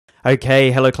Okay,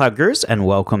 hello Cloud Gurus and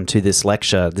welcome to this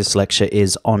lecture. This lecture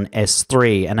is on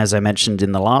S3, and as I mentioned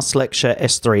in the last lecture,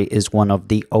 S3 is one of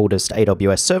the oldest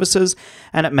AWS services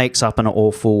and it makes up an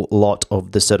awful lot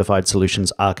of the Certified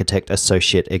Solutions Architect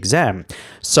Associate exam.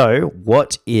 So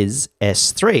what is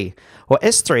S3? Well,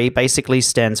 S3 basically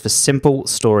stands for Simple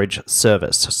Storage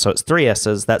Service. So it's three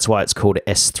S's, that's why it's called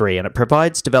S3, and it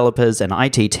provides developers and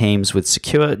IT teams with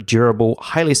secure, durable,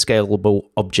 highly scalable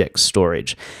object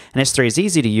storage. And S3 is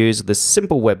easy to use with a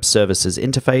simple web services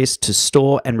interface to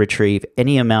store and retrieve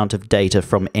any amount of data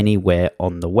from anywhere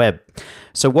on the web.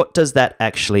 So what does that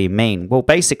actually mean? Well,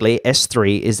 basically,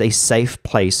 S3 is a safe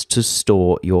place to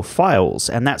store your files,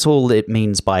 and that's all it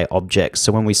means by objects.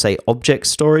 So when we say object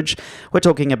storage, we're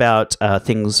talking about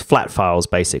things, flat files,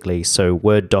 basically. So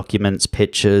Word documents,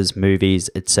 pictures, movies,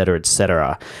 etc.,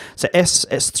 etc. So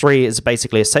S3 is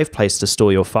basically a safe place to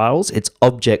store your files. It's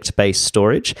object-based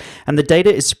storage, and the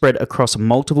data is spread across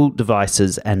multiple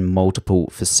devices and multiple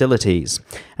facilities.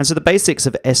 And so the basics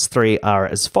of S3 are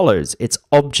as follows. It's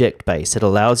object-based. It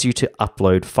allows you to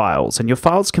upload files, and your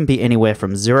files can be anywhere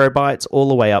from 0 bytes all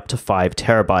the way up to 5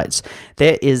 terabytes.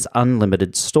 There is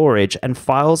unlimited storage, and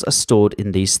files are stored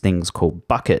in these things called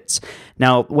buckets.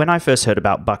 Now, when I first heard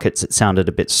about buckets, it sounded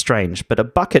a bit strange, but a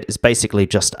bucket is basically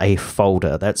just a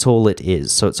folder. That's all it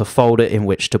is. So it's a folder in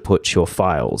which to put your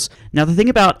files. Now, the thing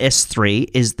about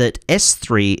S3 is that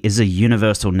S3 is a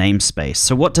universal namespace.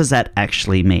 So what does that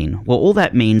actually mean? Well, all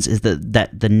that means is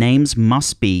that the names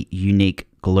must be unique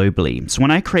globally. So when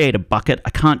I create a bucket,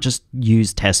 I can't just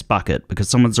use test bucket because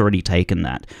someone's already taken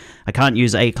that. I can't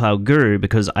use A Cloud Guru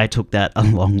because I took that a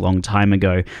long time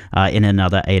ago in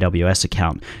another AWS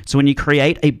account. So when you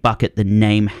create a bucket, the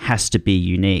name has to be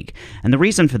unique. And the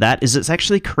reason for that is it's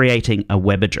actually creating a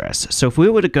web address. So if we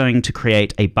were going to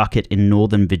create a bucket in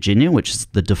Northern Virginia, which is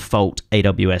the default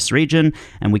AWS region,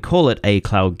 and we call it A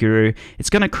Cloud Guru, it's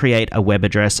going to create a web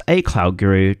address,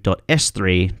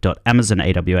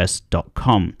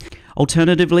 acloudguru.s3.amazonaws.com.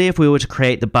 Alternatively, if we were to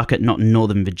create the bucket not in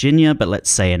Northern Virginia, but let's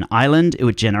say an island, it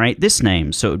would generate this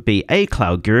name. So it would be A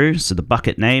Cloud Guru, so the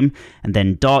bucket name, and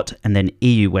then dot, and then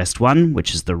EU West 1,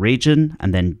 which is the region,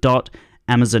 and then dot,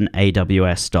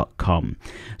 amazonaws.com.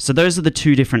 So those are the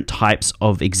two different types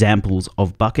of examples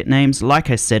of bucket names. Like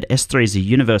I said, S3 is a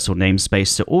universal namespace,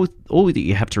 so all that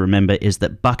you have to remember is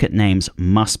that bucket names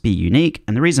must be unique,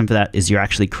 and the reason for that is you're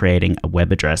actually creating a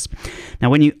web address. Now,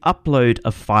 when you upload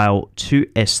a file to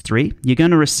S3, you're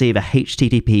going to receive a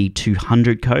HTTP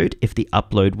 200 code if the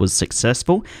upload was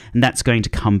successful, and that's going to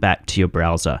come back to your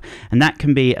browser. And that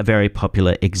can be a very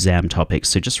popular exam topic.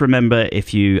 So just remember,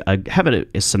 if you have a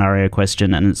scenario question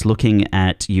and it's looking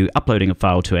at you uploading a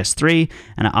file to S3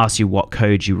 and it asks you what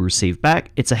code you will receive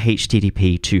back, it's a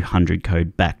HTTP 200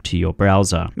 code back to your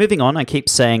browser. Moving on, I keep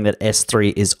saying that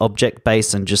S3 is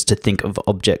object-based, and just to think of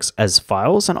objects as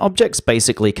files, and objects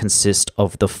basically consist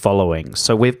of the following.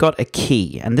 So we've got a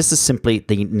key, and this is simply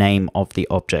the name of the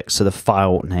object, so the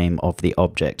file name of the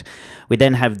object. We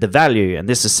then have the value, and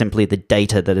this is simply the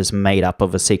data that is made up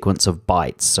of a sequence of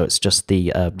bytes, so it's just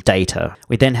the data.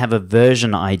 We then have a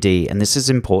version ID, and this is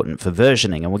important for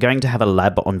versioning, and we're going to have a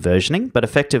lab on versioning, but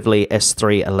effectively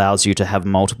S3 allows you to have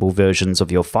multiple versions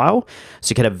of your file.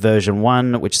 So you could have version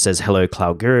 1, which says Hello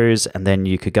Cloud Gurus, and then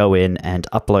you could go in and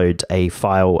upload a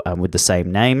file with the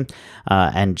same name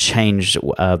and change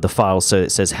the file so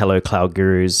it says Hello Cloud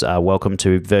Gurus, welcome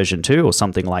to version 2 or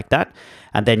something like that.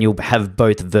 And then you'll have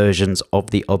both versions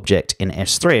of the object in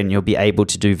S3, and you'll be able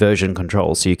to do version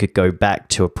control. So you could go back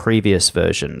to a previous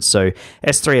version. So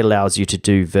S3 allows you to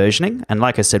do versioning. And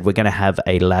like I said, we're going to have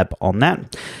a lab on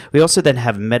that. We also then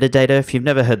have metadata. If you've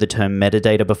never heard the term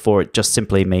metadata before, it just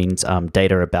simply means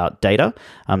data about data.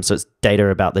 So it's data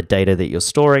about the data that you're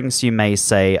storing. So you may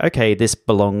say, okay, this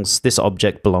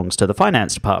object belongs to the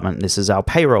finance department. This is our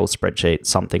payroll spreadsheet,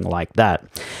 something like that.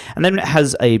 And then it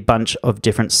has a bunch of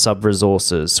different sub-resources.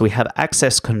 So we have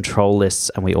access control lists,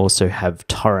 and we also have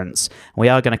torrents. We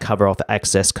are going to cover off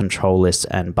access control lists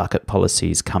and bucket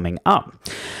policies coming up.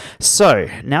 So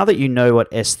now that you know what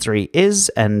S3 is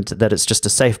and that it's just a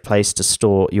safe place to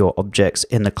store your objects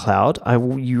in the cloud,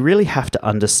 you really have to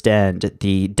understand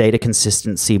the data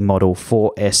consistency model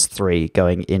for S3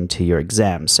 going into your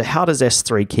exam. So how does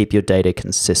S3 keep your data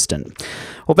consistent?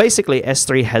 Well, basically,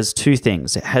 S3 has two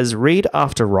things. It has read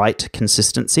after write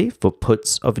consistency for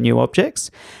puts of new objects,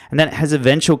 and then it has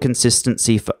eventual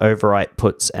consistency for overwrite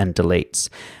puts and deletes.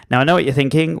 Now, I know what you're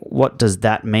thinking. What does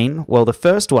that mean? Well, the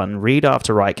first one, read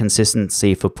after write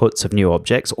consistency for puts of new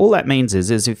objects, all that means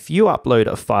is if you upload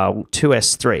a file to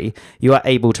S3, you are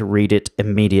able to read it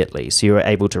immediately. So you are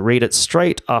able to read it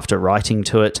straight after writing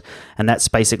to it, and that's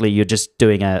basically you're just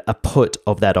doing a put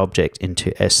of that object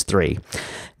into S3.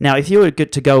 Now, if you were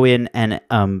good to go in and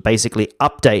basically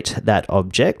update that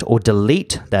object or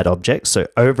delete that object, so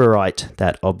overwrite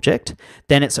that object,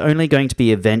 then it's only going to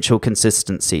be eventual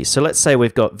consistency. So let's say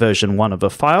we've got version 1 of a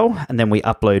file, and then we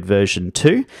upload version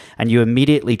 2, and you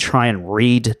immediately try and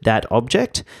read that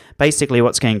object. Basically,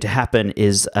 what's going to happen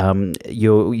is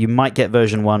you might get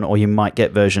version 1 or you might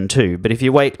get version 2, but if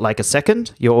you wait like a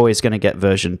second, you're always going to get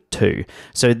version 2.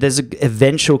 So there's an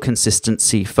eventual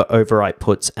consistency for overwrite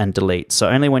puts and deletes. So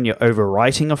only when you're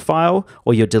overwriting a file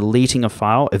or you're deleting a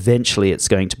file, eventually it's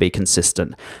going to be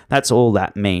consistent. That's all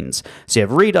that means. So you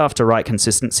have read after write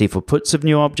consistency for puts of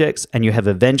new objects, and you have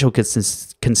eventual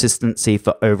consistency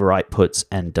for overwrite puts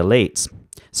and deletes.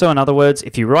 So in other words,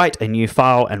 if you write a new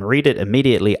file and read it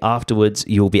immediately afterwards,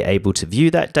 you'll be able to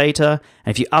view that data.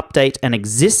 And if you update an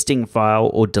existing file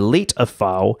or delete a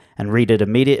file and read it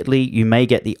immediately, you may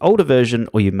get the older version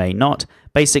or you may not.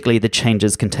 Basically, the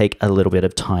changes can take a little bit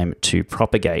of time to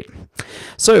propagate.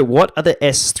 So what are the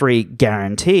S3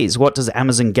 guarantees? What does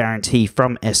Amazon guarantee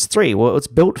from S3? Well, it's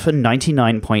built for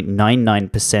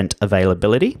 99.99%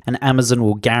 availability, and Amazon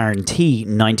will guarantee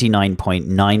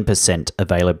 99.9%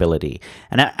 availability.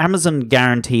 And Amazon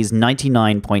guarantees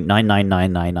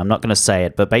 99.9999. I'm not going to say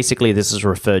it, but basically this is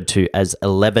referred to as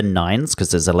 11 nines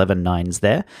because there's 11 nines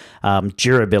there.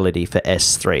 Durability for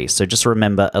S3. So just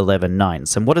remember 11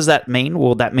 nines. And what does that mean?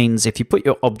 Well, that means if you put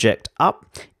your object up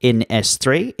in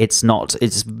S3, it's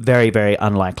very, very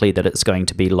unlikely that it's going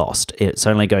to be lost. It's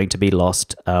only going to be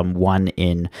lost 1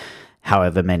 in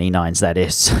however many nines that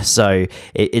is. So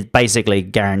it basically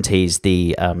guarantees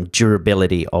the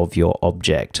durability of your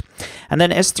object. And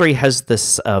then S3 has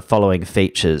this following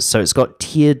features. So it's got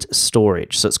tiered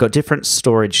storage. So it's got different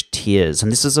storage tiers.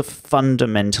 And this is a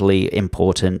fundamentally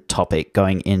important topic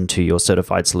going into your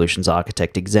Certified Solutions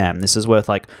Architect exam. This is worth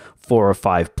like 4 or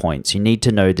 5 points. You need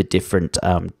to know the different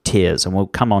tiers, and we'll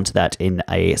come on to that in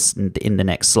the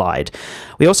next slide.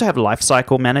 We also have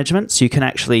lifecycle management, so you can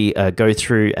actually go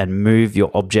through and move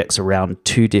your objects around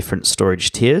 2 different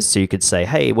storage tiers. So you could say,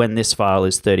 hey, when this file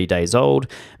is 30 days old,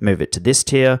 move it to this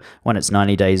tier. When it's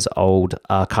 90 days old,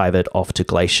 archive it off to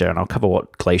Glacier, and I'll cover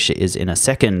what Glacier is in a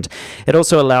second. It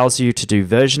also allows you to do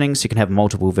versioning, so you can have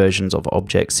multiple versions of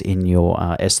objects in your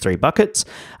S3 buckets.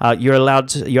 You're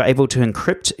able to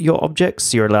encrypt your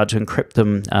objects. You're allowed to encrypt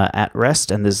them at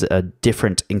rest, and there's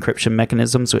different encryption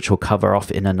mechanisms which we'll cover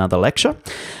off in another lecture.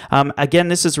 Again,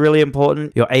 this is really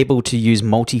important. You're able to use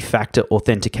multi-factor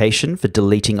authentication for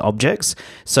deleting objects.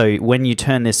 So when you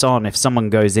turn this on, if someone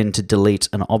goes in to delete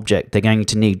an object, they're going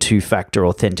to need 2-factor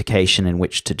authentication in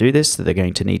which to do this. So they're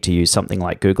going to need to use something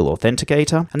like Google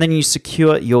Authenticator. And then you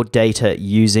secure your data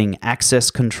using access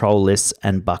control lists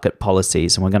and bucket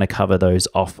policies. And we're going to cover those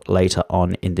off later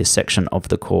on in this section of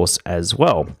the course as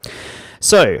well.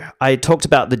 So I talked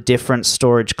about the different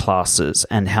storage classes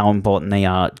and how important they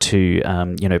are to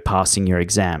passing your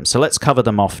exam. So let's cover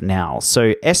them off now.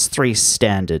 So S3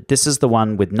 standard, this is the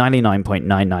one with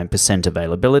 99.99%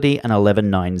 availability and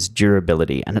 11 nines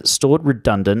durability, and it's stored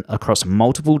redundant across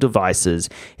multiple devices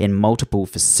in multiple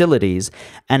facilities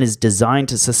and is designed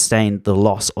to sustain the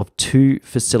loss of 2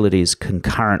 facilities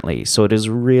concurrently. So it is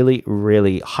really,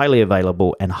 really highly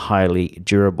available and highly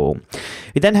durable.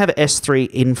 We then have S3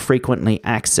 infrequently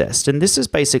accessed, and this is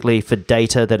basically for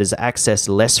data that is accessed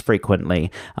less frequently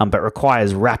but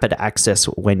requires rapid access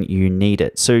when you need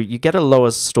it. So you get a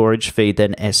lower storage fee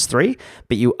than S3,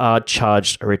 but you are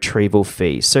charged a retrieval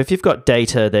fee. So if you've got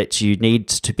data that you need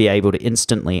to be able to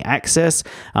instantly access,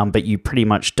 but you pretty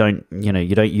much don't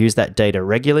use that data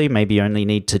regularly, maybe you only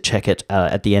need to check it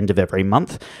at the end of every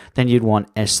month, then you'd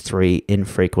want S3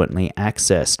 infrequently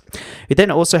accessed. You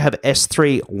then also have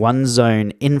S3 one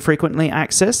zone infrequently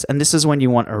accessed, and this is when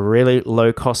you want a really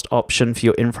low cost option for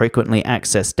your infrequently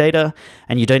accessed data,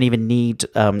 and you don't even need,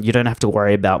 you don't have to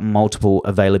worry about multiple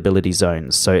availability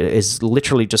zones. So it is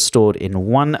literally just stored in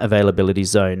one availability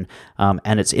zone,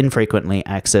 and it's infrequently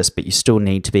accessed, but you still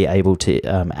need to be able to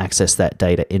access that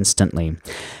data instantly.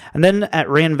 And then at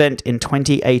reInvent in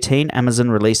 2018, Amazon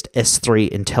released S3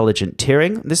 Intelligent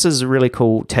Tiering. This is a really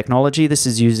cool technology. This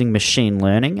is using machine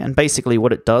learning. And basically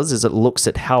what it does is it looks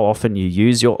at how often you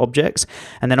use your objects,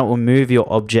 and then it will move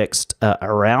your objects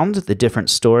around the different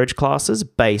storage classes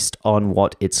based on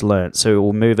what it's learned. So it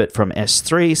will move it from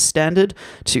S3 standard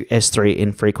to S3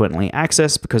 infrequently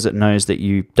accessed because it knows that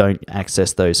you don't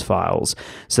access those files.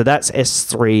 So that's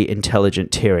S3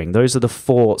 Intelligent Tiering. Those are the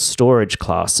 4 storage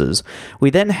classes. We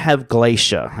then have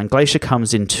Glacier, and Glacier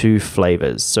comes in 2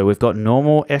 flavors. So we've got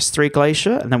normal S3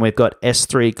 Glacier, and then we've got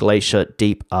S3 Glacier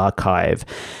Deep Archive.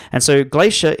 And so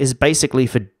Glacier is basically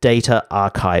for data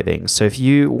archiving. So if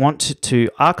you want to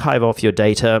archive off your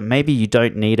data, maybe you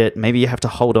don't need it, maybe you have to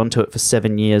hold on to it for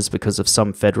 7 years because of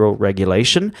some federal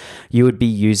regulation, you would be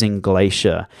using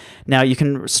Glacier. Now you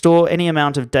can store any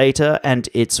amount of data and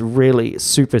it's really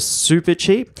super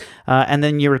cheap. And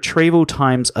then your retrieval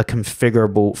times are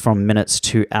configurable from minutes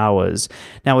to hours.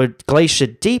 Now with Glacier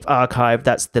Deep Archive,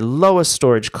 that's the lowest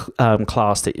storage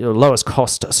class, lowest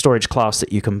cost storage class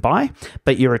that you can buy,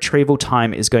 but your retrieval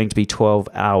time is going to be 12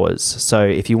 hours. So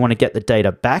if you want to get the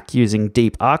data back using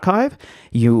Deep Archive,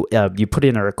 you put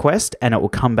in a request and it will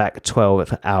come back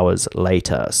 12 hours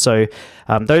later. So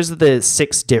those are the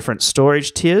 6 different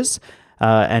storage tiers.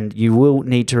 And you will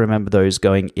need to remember those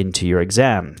going into your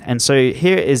exam. And so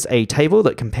here is a table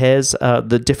that compares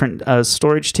the different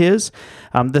storage tiers.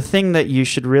 The thing that you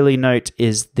should really note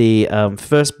is the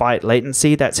first byte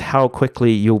latency. That's how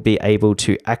quickly you'll be able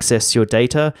to access your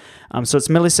data. So it's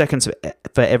milliseconds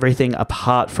for everything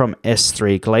apart from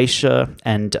S3 Glacier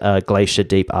and Glacier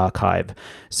Deep Archive.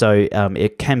 So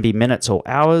it can be minutes or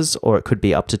hours, or it could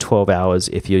be up to 12 hours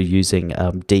if you're using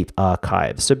Deep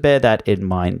Archive. So bear that in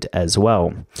mind as well.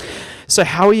 So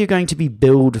how are you going to be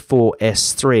billed for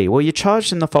S3? Well, you're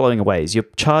charged in the following ways. You're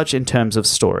charged in terms of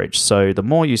storage. So the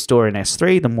more you store in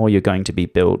S3, the more you're going to be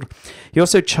billed. You're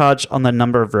also charged on the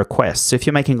number of requests. So if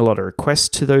you're making a lot of requests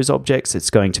to those objects, it's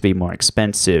going to be more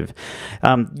expensive.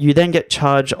 You then get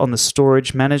charged on the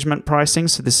storage management pricing.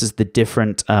 So this is the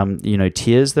different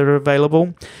tiers that are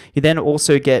available. You then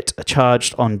also get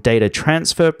charged on data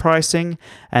transfer pricing,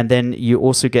 and then you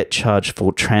also get charged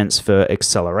for transfer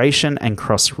acceleration and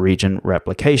cross-region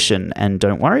replication. And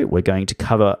don't worry, we're going to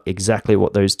cover exactly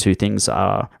what those 2 things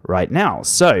are right now.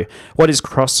 So what is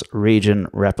cross-region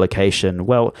replication?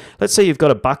 Well, let's say you've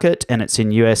got a bucket and it's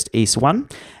in US East 1,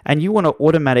 and you want to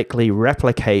automatically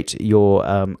replicate your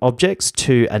objects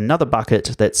to another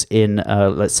bucket that's in,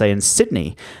 let's say, in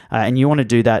Sydney. And you want to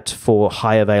do that for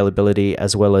high availability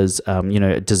as well as,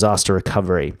 disaster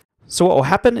recovery. So what will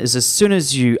happen is as soon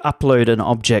as you upload an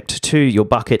object to your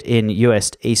bucket in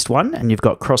US East 1 and you've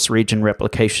got cross-region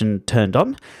replication turned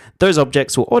on, those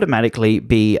objects will automatically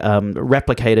be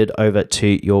replicated over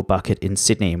to your bucket in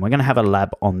Sydney. And we're going to have a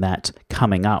lab on that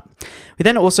coming up. We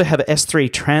then also have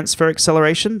S3 transfer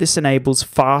acceleration. This enables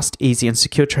fast, easy, and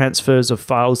secure transfers of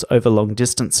files over long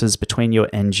distances between your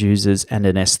end users and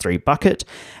an S3 bucket.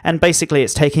 And basically,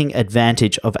 it's taking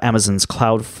advantage of Amazon's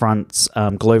CloudFront's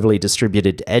globally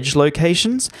distributed edge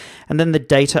locations. And then the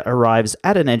data arrives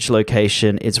at an edge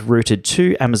location. It's routed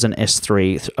to Amazon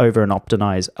S3 over an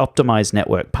optimized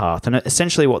network path. And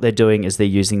essentially what they're doing is they're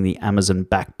using the Amazon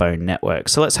backbone network.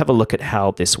 So let's have a look at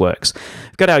how this works.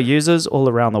 We've got our users all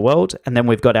around the world, and then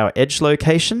we've got our edge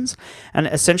locations. And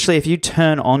essentially, if you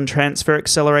turn on transfer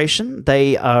acceleration,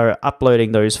 they are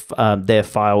uploading those their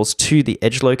files to the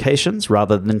edge locations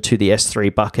rather than to the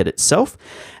S3 bucket itself.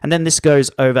 And then this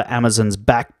goes over Amazon's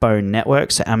backbone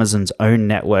network, so Amazon's own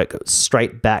network,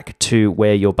 straight back to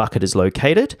where your bucket is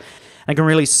located. And can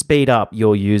really speed up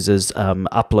your users'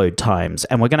 upload times.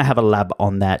 And we're going to have a lab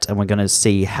on that, and we're going to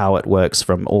see how it works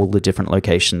from all the different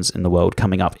locations in the world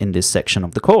coming up in this section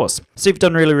of the course. So you've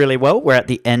done really, really well. We're at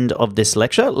the end of this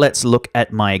lecture. Let's look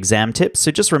at my exam tips.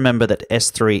 So just remember that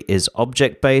S3 is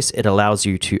object-based. It allows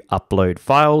you to upload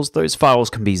files. Those files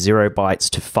can be 0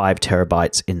 bytes to 5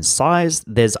 terabytes in size.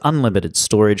 There's unlimited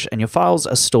storage, and your files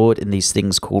are stored in these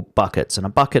things called buckets. And a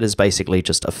bucket is basically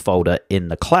just a folder in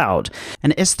the cloud.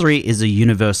 And S3 is a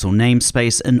universal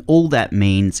namespace, and all that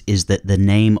means is that the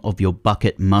name of your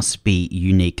bucket must be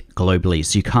unique globally.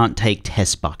 So you can't take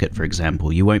Test Bucket, for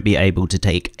example. You won't be able to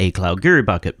take a Cloud Guru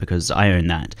bucket because I own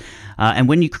that. And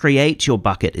when you create your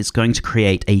bucket, it's going to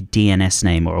create a DNS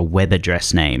name or a web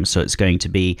address name. So it's going to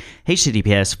be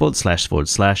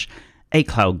https:// a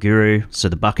Cloud Guru, so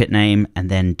the bucket name,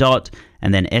 and then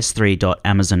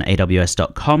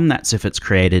s3.amazonaws.com. That's if it's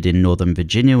created in Northern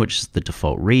Virginia, which is the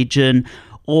default region.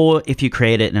 Or if you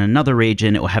create it in another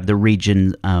region, it will have the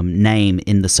region name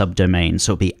in the subdomain.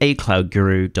 So it'll be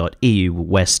acloudguru.eu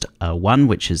west 1,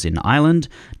 which is in Ireland,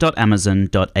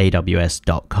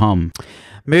 .amazon.aws.com.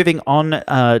 Moving on,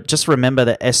 just remember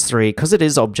that S3, because it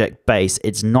is object-based,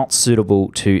 it's not suitable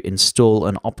to install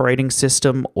an operating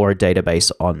system or a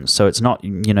database on. So it's not,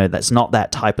 that's not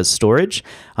that type of storage.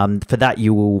 For that,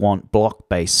 you will want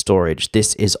block-based storage.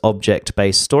 This is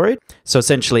object-based storage. So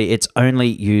essentially, it's only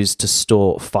used to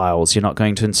store files. You're not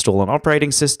going to install an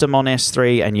operating system on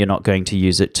S3, and you're not going to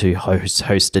use it to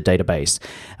host a database.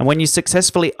 And when you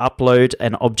successfully upload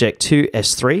an object to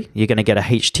S3, you're going to get a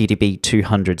HTTP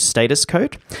 200 status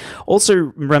code.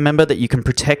 Also, remember that you can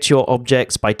protect your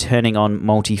objects by turning on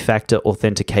multi-factor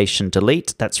authentication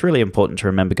delete. That's really important to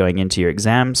remember going into your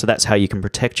exam. So that's how you can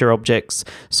protect your objects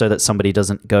so that somebody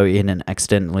doesn't go in and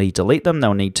accidentally delete them.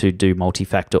 They'll need to do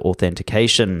multi-factor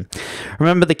authentication.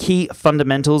 Remember the key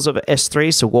fundamentals of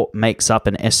S3. So what makes up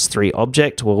an S3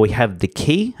 object? Well, we have the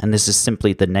key, and this is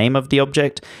simply the name of the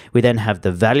object. We then have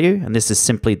the value, and this is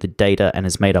simply the data and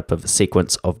is made up of a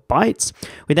sequence of bytes.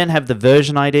 We then have the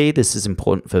version ID. This is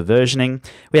important for versioning.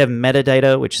 We have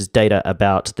metadata, which is data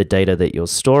about the data that you're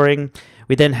storing.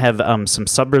 We then have some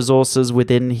sub-resources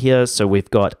within here. So we've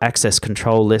got access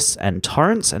control lists and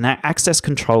torrents. And that access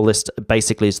control list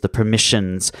basically is the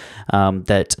permissions of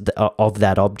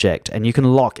that object. And you can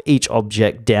lock each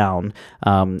object down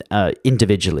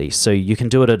individually. So you can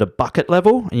do it at a bucket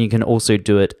level, and you can also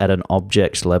do it at an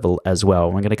object level as well.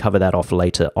 We're going to cover that off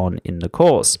later on in the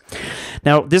course.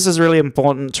 Now, this is really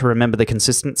important to remember the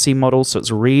consistency model. So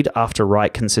it's read after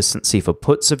write consistency for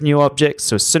puts of new objects.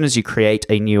 So as soon as you create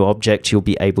a new object, you'll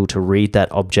be able to read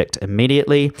that object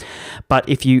immediately. But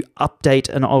if you update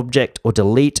an object or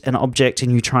delete an object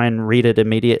and you try and read it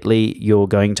immediately, you're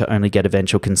going to only get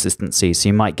eventual consistency. So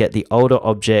you might get the older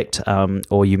object,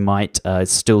 or you might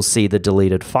still see the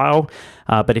deleted file.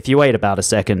 But if you wait about a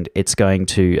second, it's going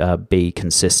to be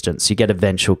consistent. So you get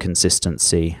eventual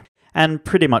consistency. And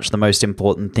pretty much the most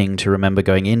important thing to remember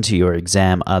going into your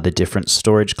exam are the different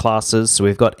storage classes. So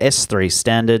we've got S3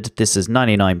 standard. This is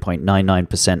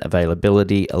 99.99%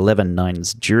 availability,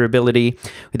 11.9's durability.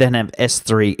 We then have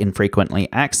S3 infrequently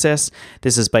access.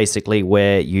 This is basically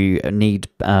where you need,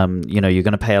 you're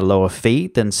going to pay a lower fee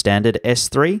than standard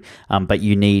S3, but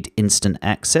you need instant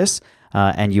access,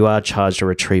 and you are charged a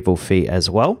retrieval fee as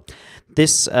well.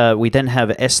 We then have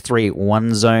S3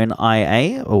 one zone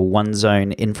IA, or one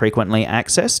zone infrequently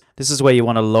accessed. This is where you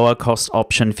want a lower cost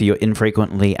option for your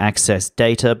infrequently accessed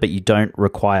data, but you don't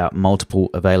require multiple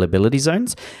availability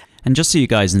zones. And just so you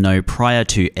guys know, prior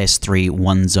to S3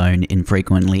 one zone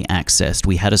infrequently accessed,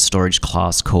 we had a storage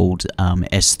class called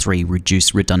S3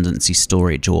 reduced redundancy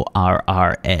storage, or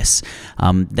RRS.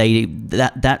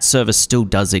 That service still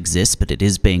does exist, but it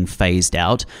is being phased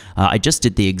out. I just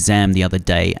did the exam the other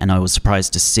day, and I was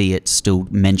surprised to see it still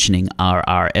mentioning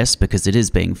RRS because it is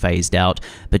being phased out.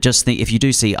 But just think, if you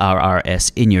do see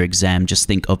RRS in your exam, just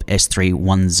think of S3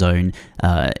 one zone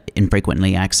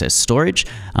infrequently accessed storage.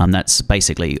 That's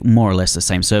basically more or less the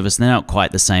same service. They're not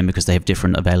quite the same because they have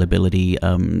different availability,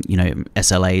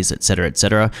 SLAs, etc.,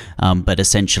 etc. But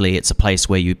essentially, it's a place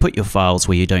where you put your files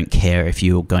where you don't care if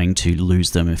you're going to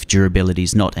lose them. If durability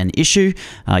is not an issue,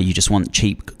 you just want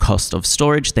cheap cost of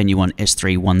storage, then you want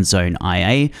S3 one zone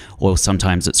IA, or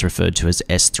sometimes it's referred to as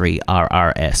S3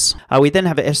 RRS. We then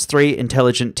have S3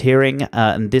 intelligent tiering,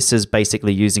 and this is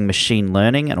basically using machine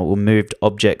learning, and it will move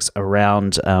objects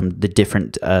around the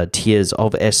different tiers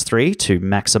of S3 to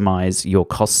maximize your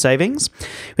cost savings.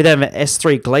 We then have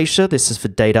S3 Glacier. This is for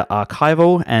data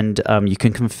archival, and you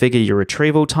can configure your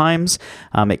retrieval times.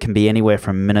 It can be anywhere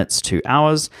from minutes to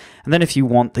hours. And then if you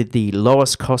want the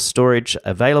lowest cost storage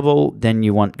available, then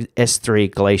you want S3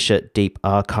 Glacier Deep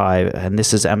Archive, and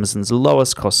this is Amazon's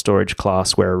lowest cost storage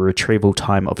class where a retrieval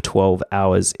time of 12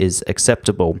 hours is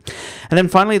acceptable. And then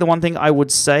finally, the one thing I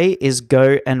would say is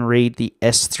go and read the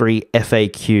S3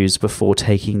 FAQs before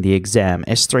taking the exam.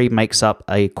 S3 makes up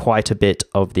quite a bit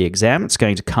of the exam. It's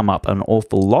going to come up an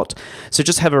awful lot. So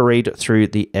just have a read through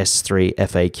the S3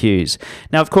 FAQs.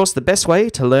 Now, of course, the best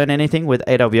way to learn anything with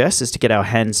AWS is to get our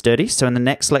hands dirty. So in the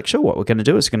next lecture, what we're going to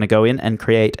do is going to go in and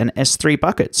create an S3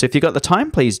 bucket. So if you've got the time,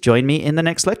 please join me in the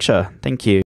next lecture. Thank you.